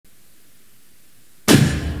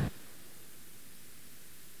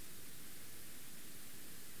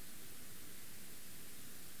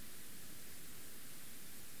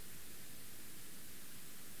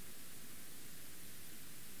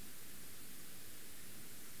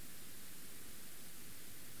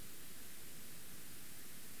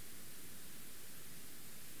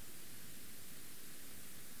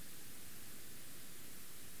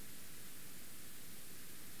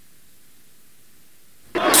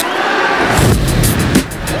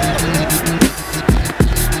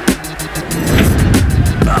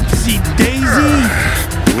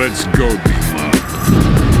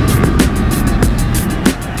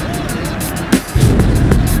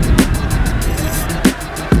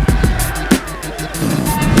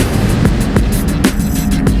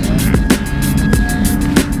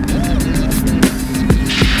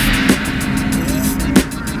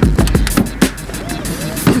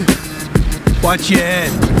Watch your head.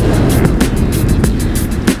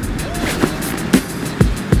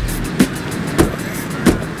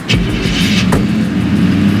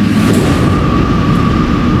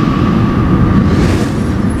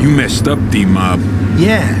 You messed up, D-Mob.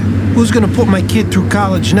 Yeah. Who's gonna put my kid through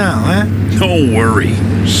college now, huh? Don't worry.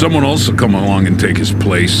 Someone else will come along and take his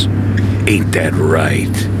place. Ain't that right?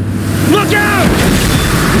 Look out!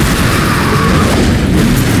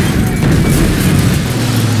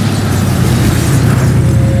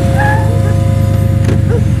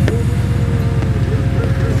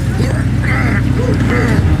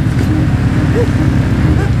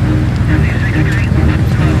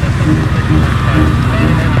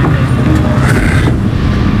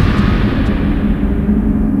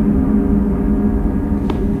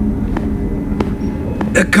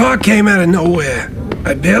 The car came out of nowhere.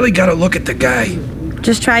 I barely got a look at the guy.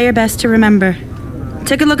 Just try your best to remember.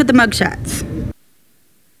 Take a look at the mugshots.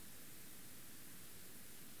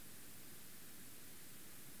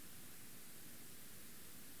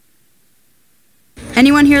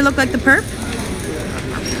 Anyone here look like the perp?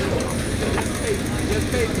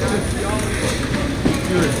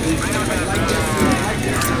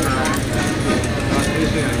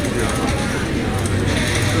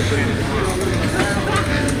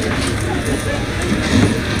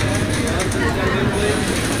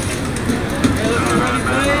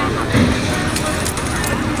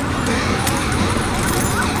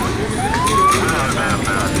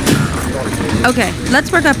 Okay,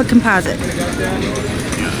 let's work up a composite.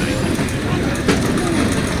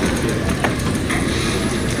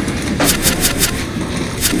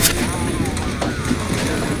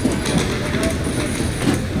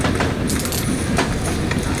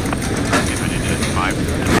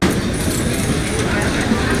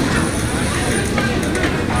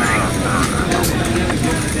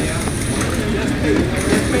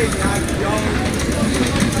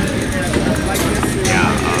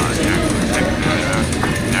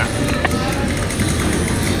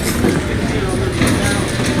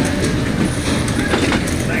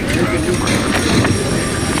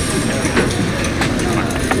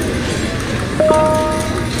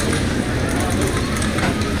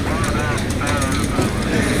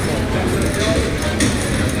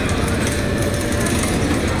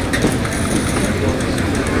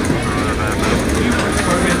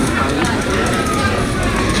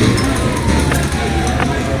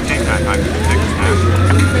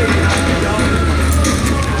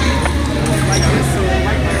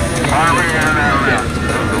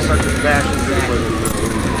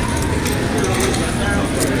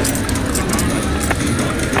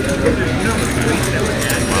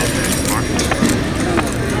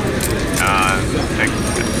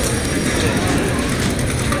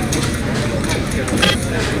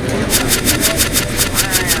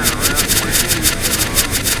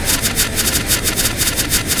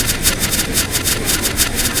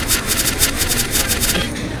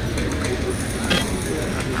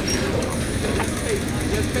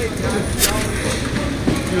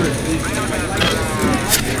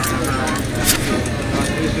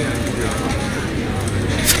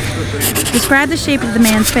 Describe the shape of the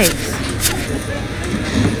man's face.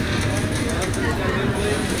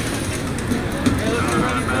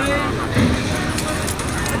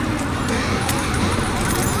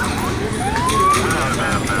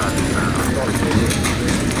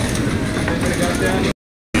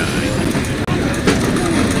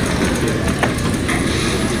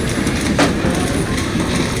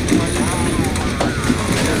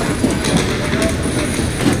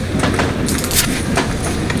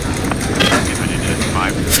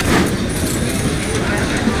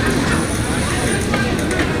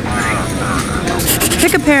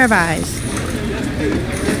 Pick a pair of eyes.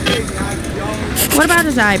 What about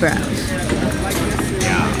his eyebrows?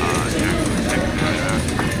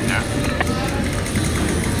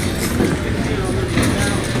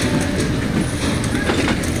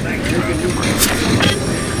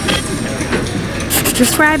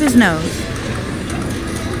 Describe his nose.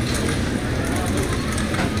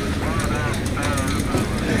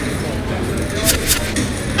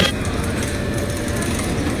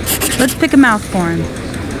 Let's pick a mouth for him.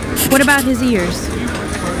 What about his ears?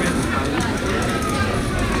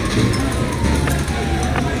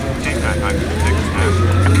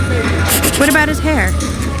 What about his hair?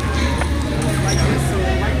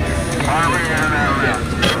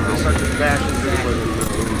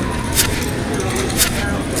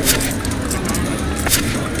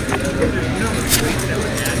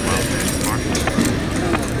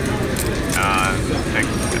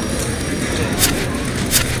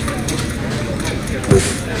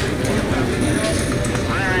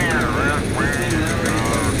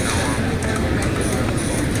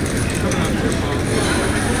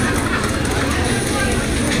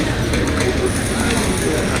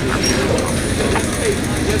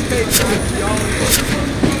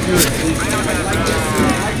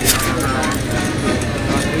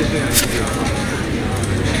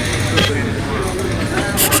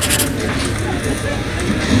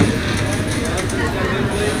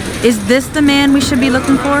 Is this the man we should be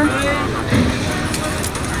looking for?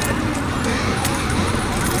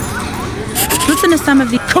 Listen to some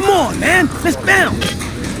of the... Come on, man, let's bounce.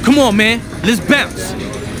 Come on, man, let's bounce.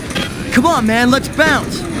 Come on, man, let's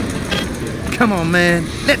bounce. Come on, man,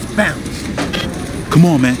 let's bounce. Come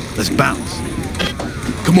on, man, let's bounce.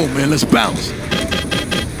 Come on, man, let's bounce.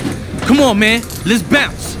 Come on, man, let's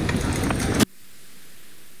bounce.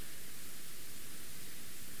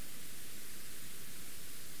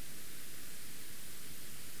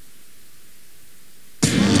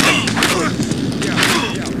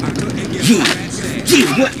 Yeah,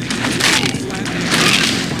 what?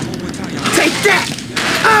 Take that!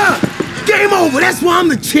 Game over, that's why I'm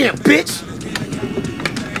the champ, bitch!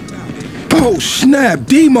 Oh, snap,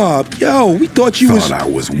 D-Mob. Yo, we thought you Thought I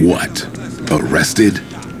was what? Arrested?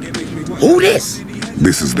 Who this?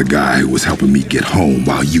 This is the guy who was helping me get home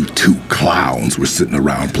while you two clowns were sitting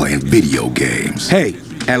around playing video games. Hey,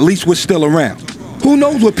 at least we're still around. Who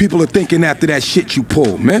knows what people are thinking after that shit you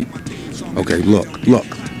pulled, man? Okay, look.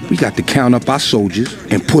 We got to count up our soldiers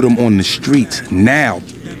and put them on the streets now.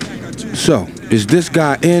 So, is this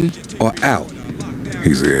guy in or out?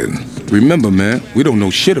 He's in. Remember, man, we don't know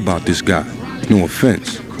shit about this guy. No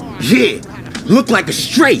offense. Yeah, look like a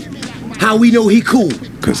straight. How we know he cool?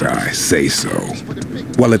 'Cause I say so.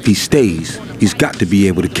 Well, if he stays, he's got to be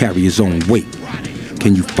able to carry his own weight.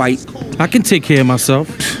 Can you fight? I can take care of myself.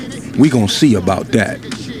 We gonna see about that.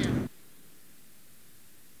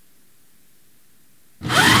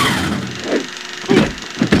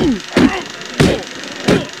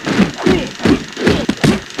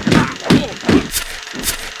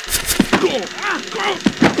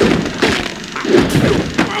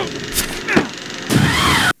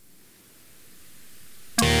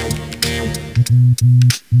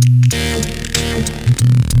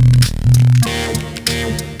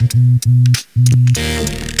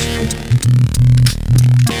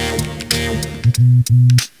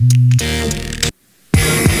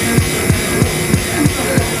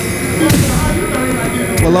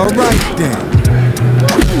 Well, all right then.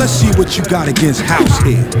 Let's see what you got against House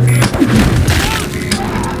here.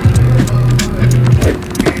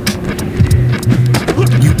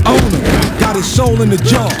 You own him. Got his soul in the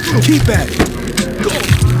jar. Keep at it.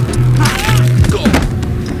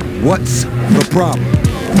 What's the problem?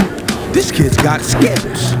 This kid's got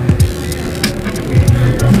skills.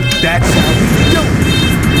 That's how we do it.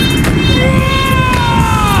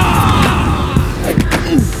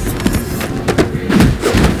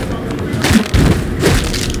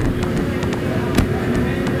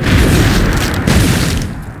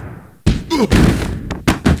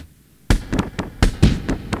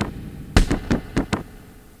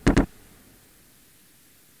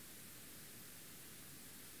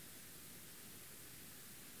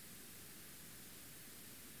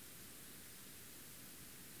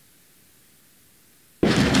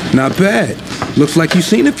 Not bad. Looks like you've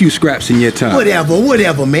seen a few scraps in your time.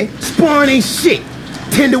 Whatever, man. Sparring ain't shit.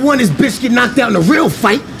 10 to 1 this bitch get knocked out in a real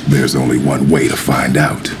fight. There's only one way to find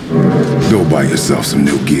out. Go buy yourself some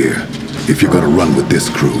new gear. If you're gonna run with this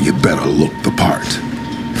crew, you better look the part.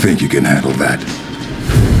 Think you can handle that?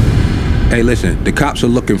 Hey, listen, the cops are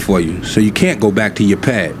looking for you, so you can't go back to your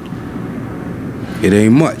pad. It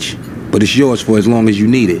ain't much, but it's yours for as long as you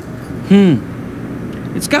need it.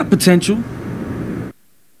 It's got potential.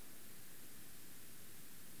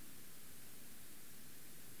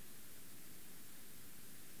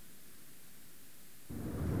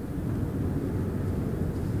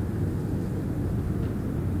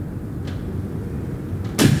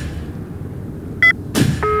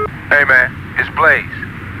 Hey man, it's Blaze.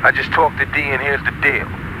 I just talked to D and here's the deal.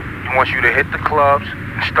 He wants you to hit the clubs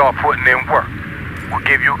and start putting in work. We'll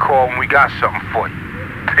give you a call when we got something for you.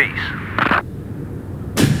 Peace.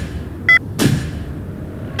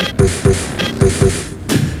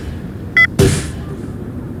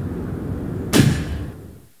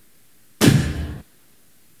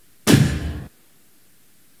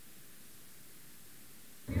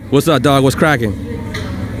 What's up, dog? What's cracking?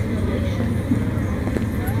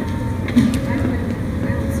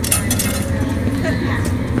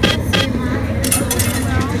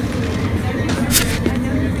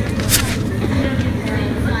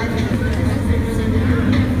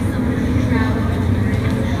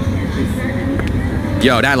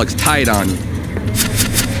 Yo, that looks tight on you.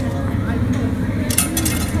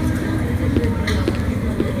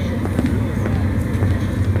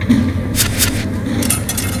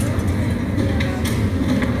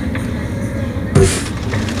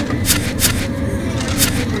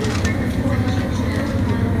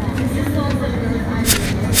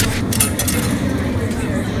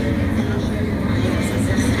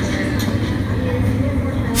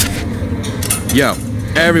 Yo,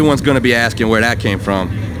 everyone's gonna be asking where that came from.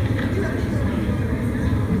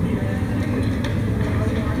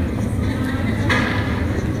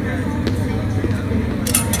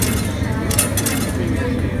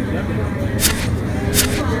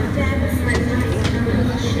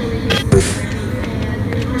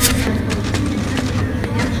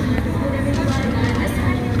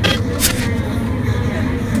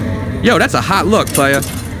 Yo, that's a hot look, player.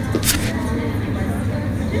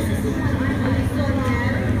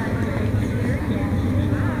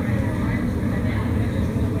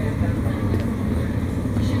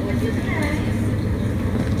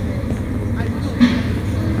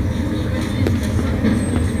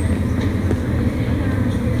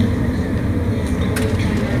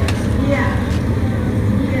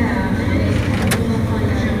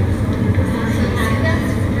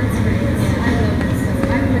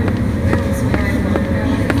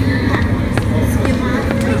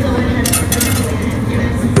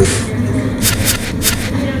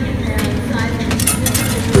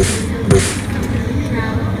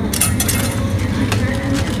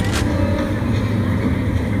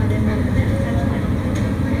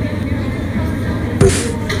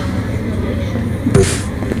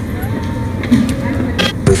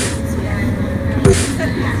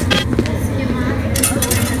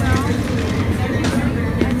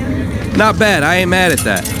 Not bad, I ain't mad at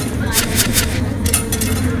that.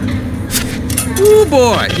 Ooh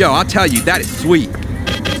boy, yo, I'll tell you, that is sweet.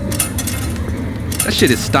 That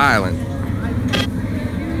shit is styling.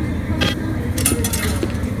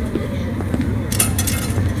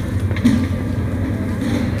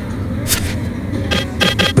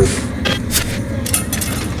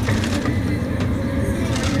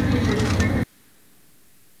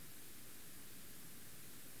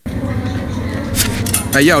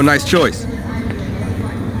 Hey, yo, nice choice.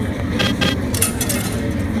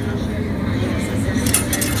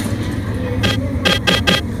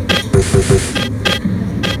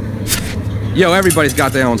 Yo, everybody's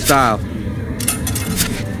got their own style.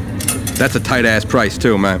 That's a tight-ass price,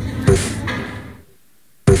 too, man.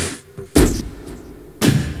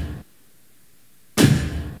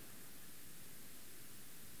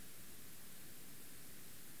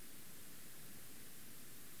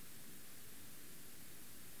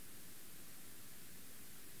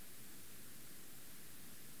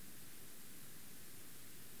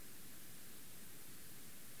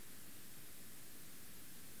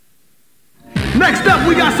 Next up,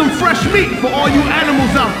 we got some fresh meat for all you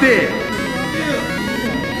animals out there.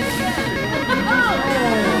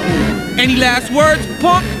 Any last words,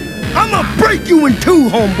 punk? I'ma break you in two,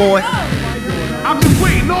 homeboy. I've been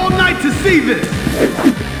waiting all night to see this.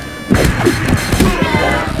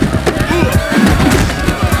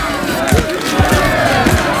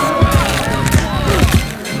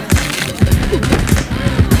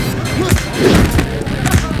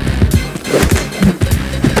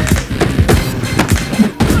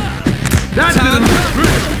 That's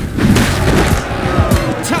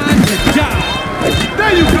Time to die.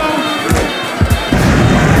 There you go.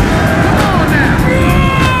 Come on now.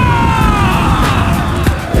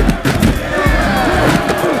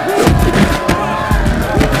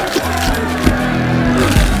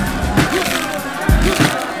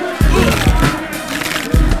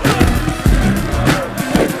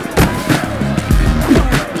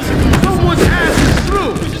 Someone's ass is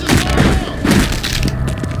through.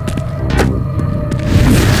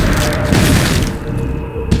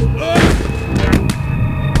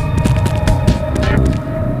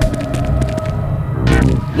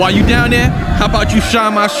 While you down there, how about you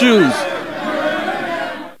shine my shoes?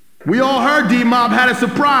 We all heard D-Mob had a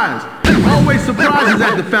surprise. Always surprises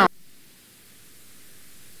at the fountain.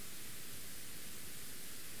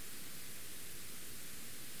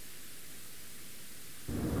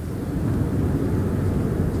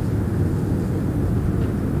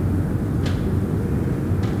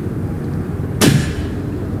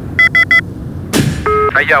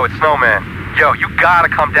 Hey, yo, it's Snowman. Yo, you gotta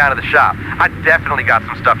come down to the shop. I definitely got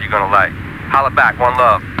some stuff you're gonna like. Holla back, one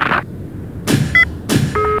love.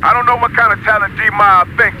 I don't know what kind of talent D-Mob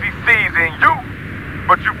thinks he sees in you,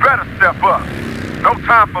 but you better step up. No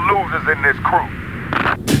time for losers in this crew.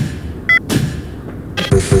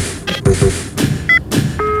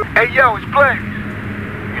 Hey, yo, it's Blaze.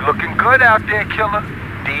 You looking good out there, killer.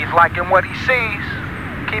 D's liking what he sees.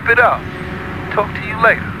 Keep it up. Talk to you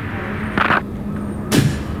later.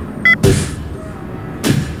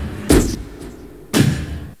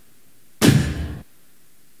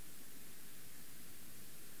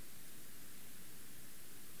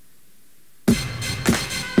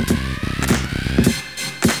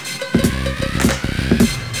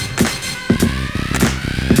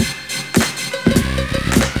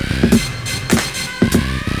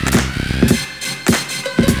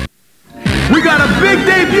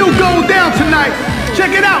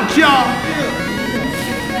 Check it out, y'all.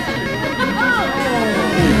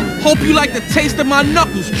 Hope you like the taste of my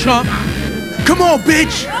knuckles, chump. Come on,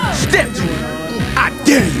 bitch. Step to it. I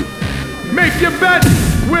dare you. Make your bet.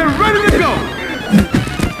 We're ready to go.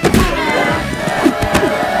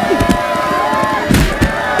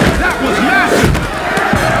 That was massive.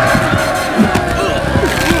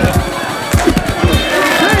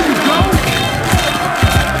 There you go.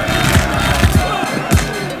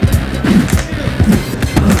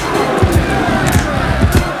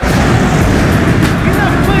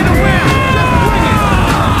 Enough playing around. Just bring it.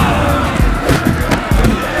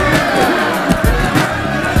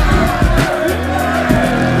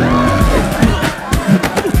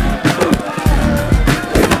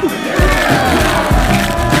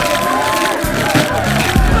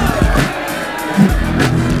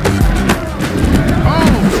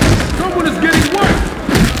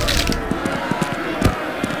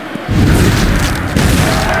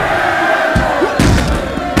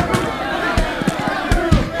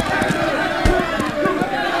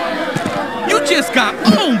 Got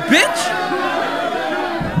owned, bitch!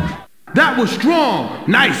 That was strong.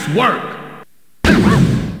 Nice work.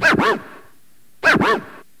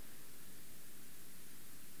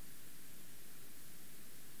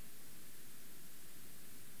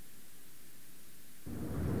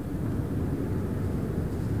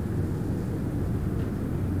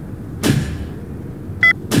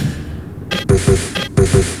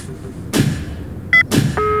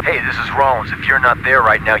 Hey, this is Rollins. If you're not there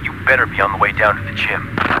right now, you better be on the way down to the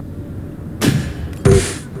gym.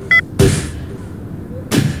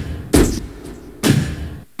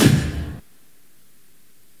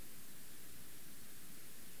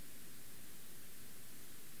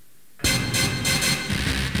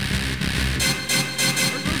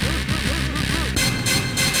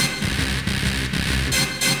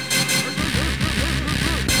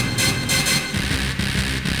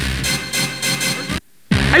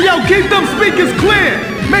 Hey, yo, keep them speakers clear.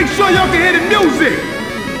 Make sure y'all can hear the music.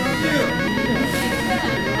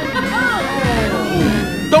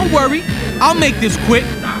 Don't worry, I'll make this quick.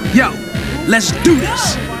 Yo, let's do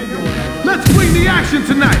this. Let's bring the action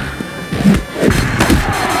tonight.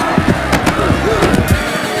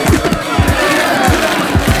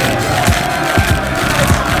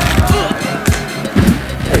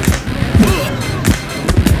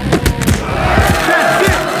 That's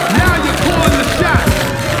it. Now you're calling the shot.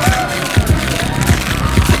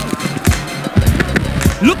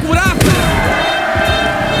 Look what I found!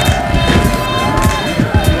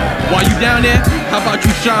 While you down there, how about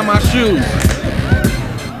you shine my shoes?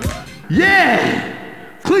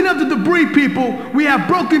 Yeah! Clean up the debris, people. We have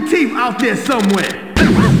broken teeth out there somewhere.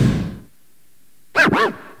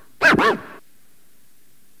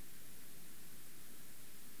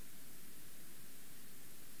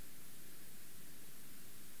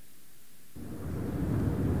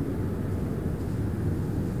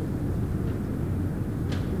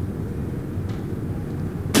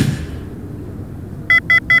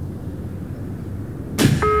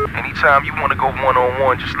 Anytime you want to go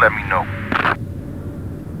one-on-one, just let me know.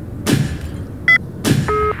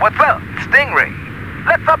 What's up, Stingray?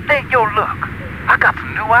 Let's update your look. I got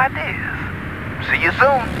some new ideas. See you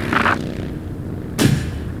soon.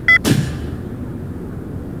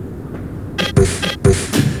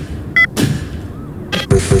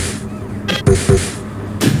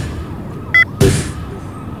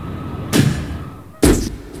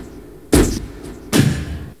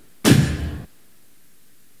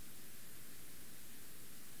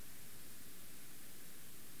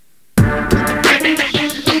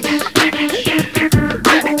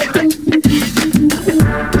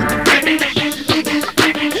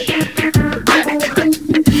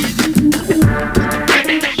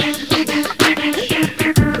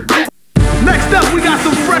 Next up, we got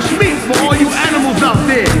some fresh meat for all you animals out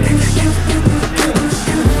there.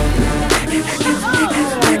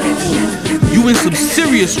 You in some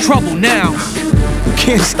serious trouble now. You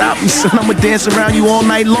can't stop me, son. I'ma dance around you all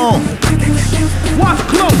night long. Watch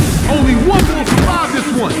close. Only one will survive this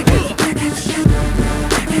one.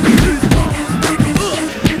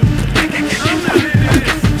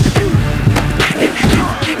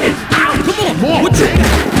 Come on, More. what you...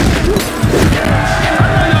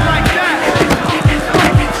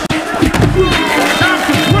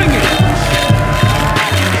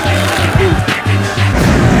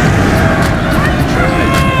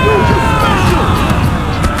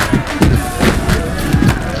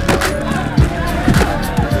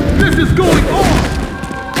 This is going on!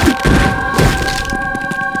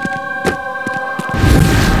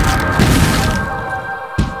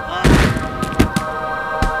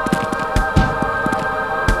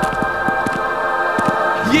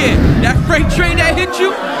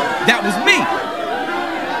 That was me.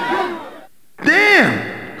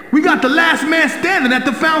 Damn! We got the last man standing at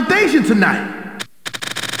the foundation tonight.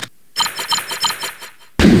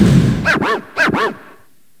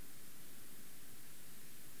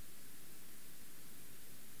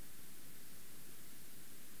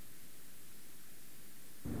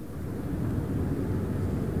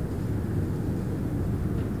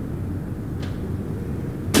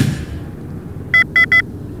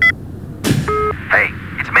 Hey,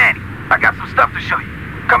 it's Manny. I got some stuff to show you.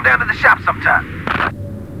 Come down to the shop sometime.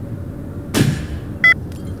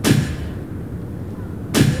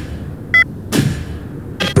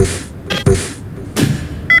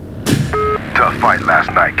 Tough fight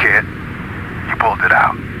last night, kid. You pulled it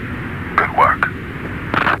out. Good work.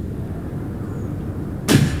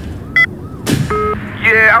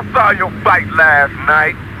 Yeah, I saw your fight last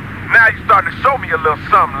night. Now you're starting to show me a little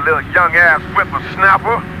something, little young-ass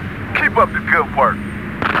whippersnapper. Keep up the good work.